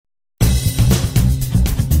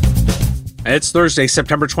It's Thursday,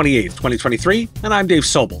 September 28th, 2023, and I'm Dave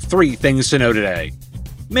Sobel. 3 things to know today.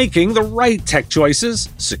 Making the right tech choices,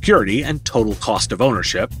 security, and total cost of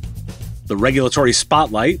ownership. The regulatory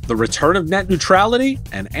spotlight, the return of net neutrality,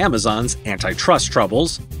 and Amazon's antitrust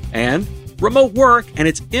troubles. And remote work and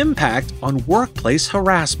its impact on workplace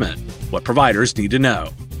harassment. What providers need to know.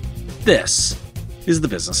 This is the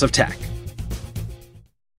business of tech.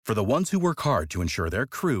 For the ones who work hard to ensure their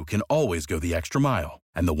crew can always go the extra mile,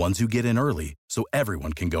 and the ones who get in early so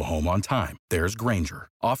everyone can go home on time, there's Grainger,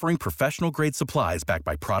 offering professional-grade supplies backed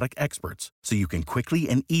by product experts so you can quickly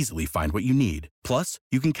and easily find what you need. Plus,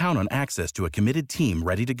 you can count on access to a committed team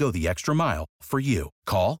ready to go the extra mile for you.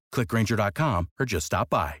 Call, click Grainger.com, or just stop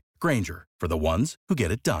by. Grainger, for the ones who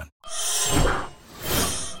get it done.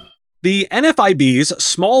 The NFIB's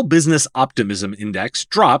Small Business Optimism Index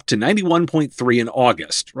dropped to 91.3 in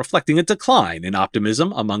August, reflecting a decline in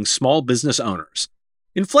optimism among small business owners.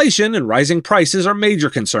 Inflation and rising prices are major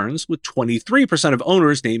concerns, with 23% of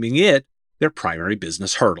owners naming it their primary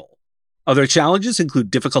business hurdle. Other challenges include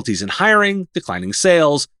difficulties in hiring, declining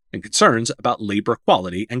sales, and concerns about labor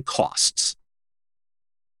quality and costs.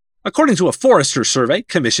 According to a Forrester survey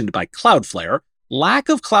commissioned by Cloudflare, lack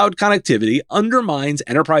of cloud connectivity undermines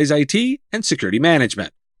enterprise IT and security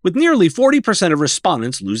management, with nearly 40% of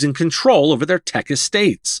respondents losing control over their tech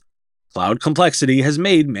estates. Cloud complexity has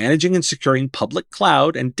made managing and securing public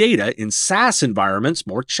cloud and data in SaaS environments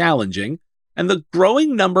more challenging, and the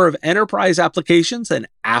growing number of enterprise applications and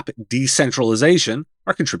app decentralization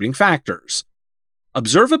are contributing factors.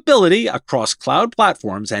 Observability across cloud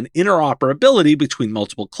platforms and interoperability between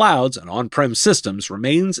multiple clouds and on-prem systems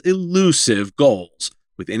remains elusive goals,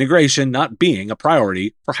 with integration not being a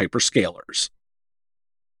priority for hyperscalers.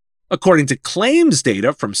 According to claims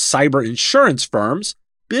data from cyber insurance firms,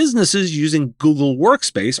 businesses using Google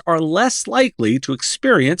Workspace are less likely to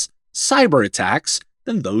experience cyber attacks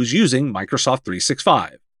than those using Microsoft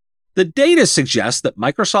 365. The data suggests that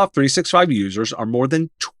Microsoft 365 users are more than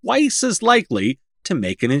twice as likely to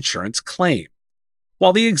make an insurance claim.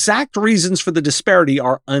 While the exact reasons for the disparity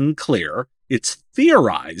are unclear, it's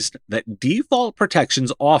theorized that default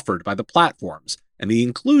protections offered by the platforms and the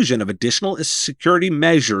inclusion of additional security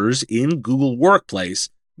measures in Google Workplace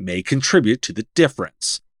may contribute to the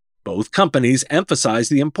difference. Both companies emphasize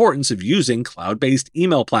the importance of using cloud-based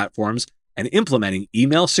email platforms and implementing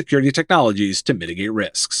email security technologies to mitigate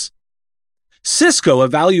risks. Cisco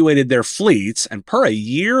evaluated their fleets, and per a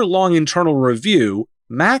year-long internal review,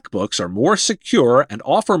 MacBooks are more secure and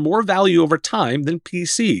offer more value over time than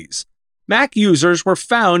PCs. Mac users were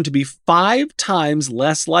found to be 5 times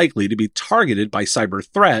less likely to be targeted by cyber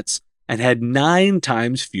threats and had 9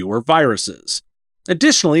 times fewer viruses.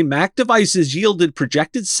 Additionally, Mac devices yielded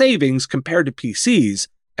projected savings compared to PCs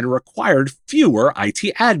and required fewer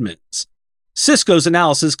IT admins. Cisco's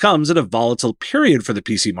analysis comes at a volatile period for the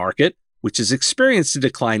PC market, which has experienced a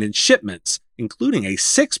decline in shipments, including a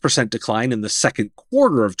 6% decline in the second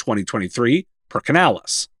quarter of 2023 per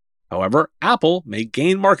Canalys. However, Apple may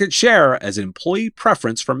gain market share as employee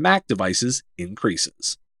preference for Mac devices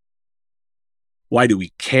increases. Why do we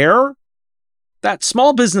care? That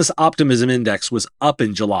Small Business Optimism Index was up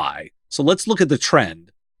in July, so let's look at the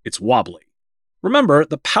trend. It's wobbly. Remember,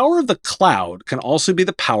 the power of the cloud can also be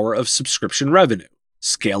the power of subscription revenue.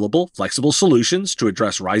 Scalable, flexible solutions to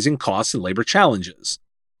address rising costs and labor challenges.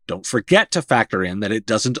 Don't forget to factor in that it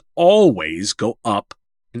doesn't always go up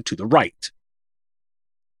and to the right.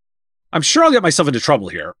 I'm sure I'll get myself into trouble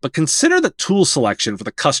here, but consider that tool selection for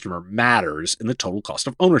the customer matters in the total cost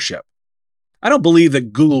of ownership. I don't believe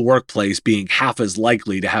that Google Workplace being half as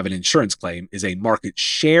likely to have an insurance claim is a market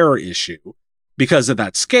share issue, because at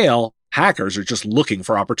that scale, hackers are just looking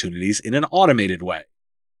for opportunities in an automated way.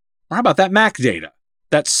 Or how about that Mac data?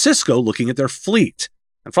 That's Cisco looking at their fleet.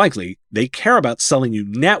 And frankly, they care about selling you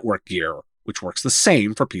network gear, which works the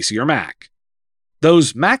same for PC or Mac.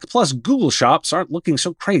 Those Mac plus Google shops aren't looking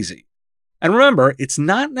so crazy. And remember, it's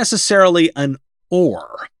not necessarily an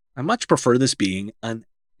or. I much prefer this being an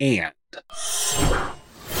and.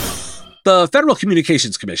 The Federal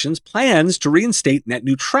Communications Commission plans to reinstate net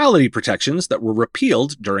neutrality protections that were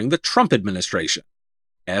repealed during the Trump administration.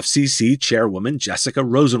 FCC Chairwoman Jessica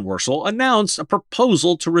Rosenworcel announced a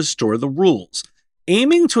proposal to restore the rules,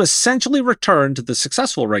 aiming to essentially return to the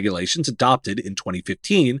successful regulations adopted in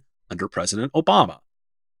 2015 under President Obama.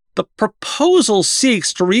 The proposal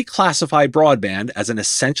seeks to reclassify broadband as an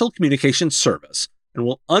essential communications service and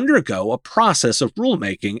will undergo a process of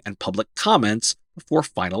rulemaking and public comments before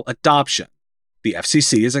final adoption. The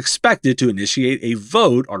FCC is expected to initiate a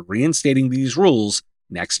vote on reinstating these rules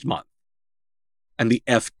next month. And the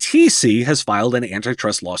FTC has filed an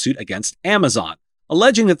antitrust lawsuit against Amazon,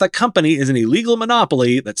 alleging that the company is an illegal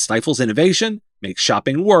monopoly that stifles innovation, makes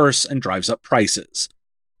shopping worse, and drives up prices.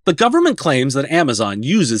 The government claims that Amazon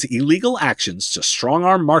uses illegal actions to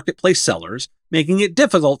strong-arm marketplace sellers, making it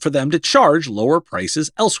difficult for them to charge lower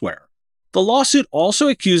prices elsewhere. The lawsuit also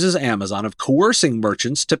accuses Amazon of coercing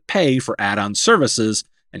merchants to pay for add-on services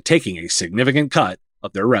and taking a significant cut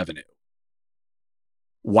of their revenue.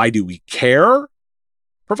 Why do we care?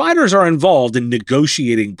 Providers are involved in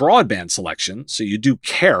negotiating broadband selection, so you do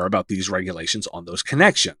care about these regulations on those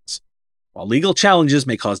connections. While legal challenges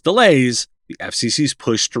may cause delays, the FCC's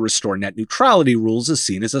push to restore net neutrality rules is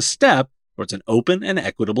seen as a step towards an open and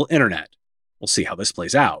equitable internet. We'll see how this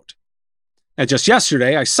plays out. Now, just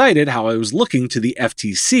yesterday, I cited how I was looking to the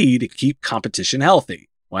FTC to keep competition healthy.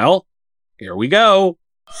 Well, here we go.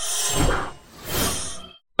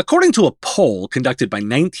 According to a poll conducted by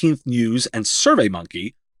 19th News and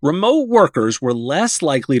SurveyMonkey, remote workers were less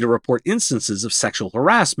likely to report instances of sexual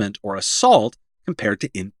harassment or assault compared to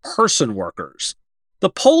in-person workers. The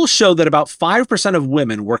polls show that about 5% of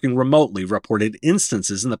women working remotely reported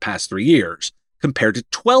instances in the past 3 years, compared to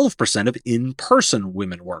 12% of in-person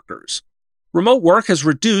women workers. Remote work has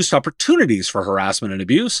reduced opportunities for harassment and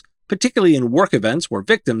abuse, particularly in work events where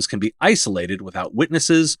victims can be isolated without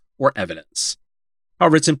witnesses or evidence.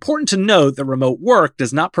 However, it's important to note that remote work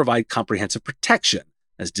does not provide comprehensive protection,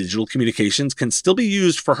 as digital communications can still be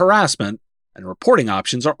used for harassment, and reporting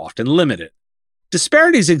options are often limited.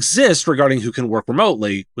 Disparities exist regarding who can work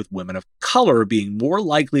remotely, with women of color being more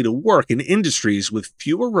likely to work in industries with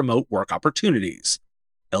fewer remote work opportunities.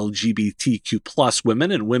 LGBTQ+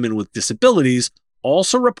 women and women with disabilities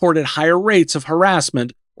also reported higher rates of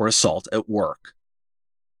harassment or assault at work.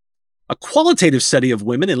 A qualitative study of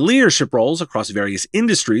women in leadership roles across various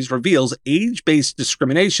industries reveals age-based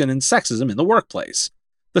discrimination and sexism in the workplace.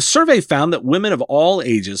 The survey found that women of all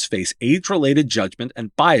ages face age-related judgment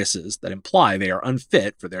and biases that imply they are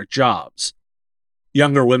unfit for their jobs.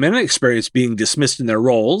 Younger women experience being dismissed in their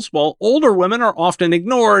roles, while older women are often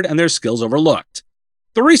ignored and their skills overlooked.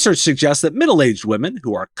 The research suggests that middle-aged women,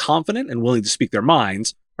 who are confident and willing to speak their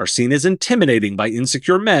minds, are seen as intimidating by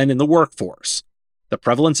insecure men in the workforce. The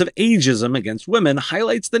prevalence of ageism against women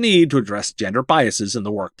highlights the need to address gender biases in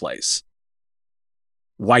the workplace.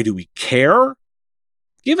 Why do we care?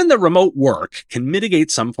 Given that remote work can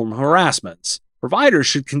mitigate some form of harassments, providers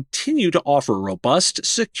should continue to offer robust,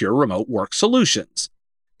 secure remote work solutions.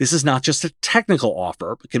 This is not just a technical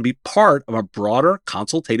offer, but can be part of a broader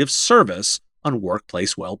consultative service on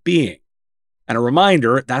workplace well-being. And a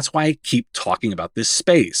reminder, that's why I keep talking about this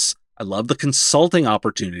space. I love the consulting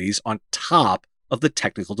opportunities on top of the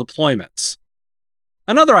technical deployments.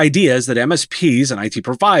 Another idea is that MSPs and IT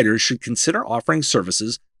providers should consider offering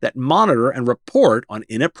services that monitor and report on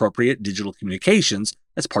inappropriate digital communications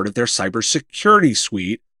as part of their cybersecurity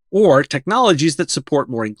suite, or technologies that support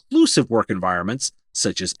more inclusive work environments,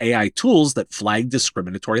 such as AI tools that flag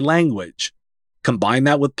discriminatory language. Combine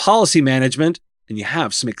that with policy management, and you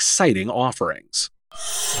have some exciting offerings.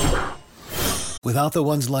 Without the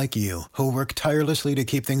ones like you, who work tirelessly to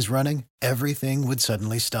keep things running, everything would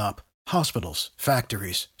suddenly stop. Hospitals,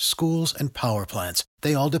 factories, schools, and power plants,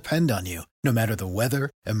 they all depend on you. No matter the weather,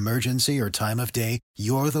 emergency, or time of day,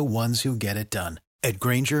 you're the ones who get it done. At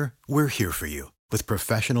Grainger, we're here for you. With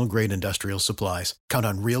professional-grade industrial supplies, count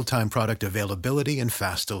on real-time product availability and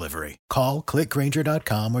fast delivery. Call,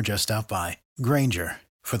 clickgrainger.com, or just stop by. Grainger,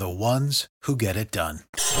 for the ones who get it done.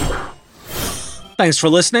 Thanks for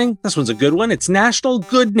listening. This one's a good one. It's National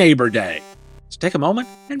Good Neighbor Day. So take a moment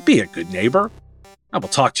and be a good neighbor. I will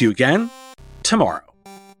talk to you again tomorrow.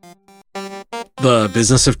 The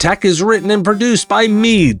Business of Tech is written and produced by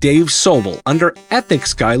me, Dave Sobel, under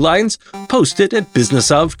ethics guidelines posted at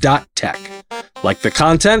businessof.tech. Like the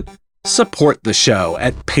content? Support the show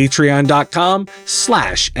at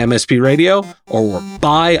patreon.com/MSP Radio or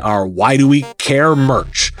buy our Why Do We Care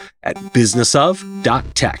merch at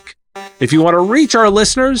businessof.tech. If you want to reach our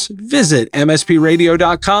listeners, visit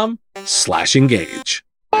mspradio.com/engage.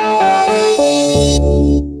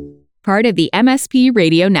 Part of the MSP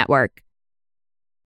Radio Network.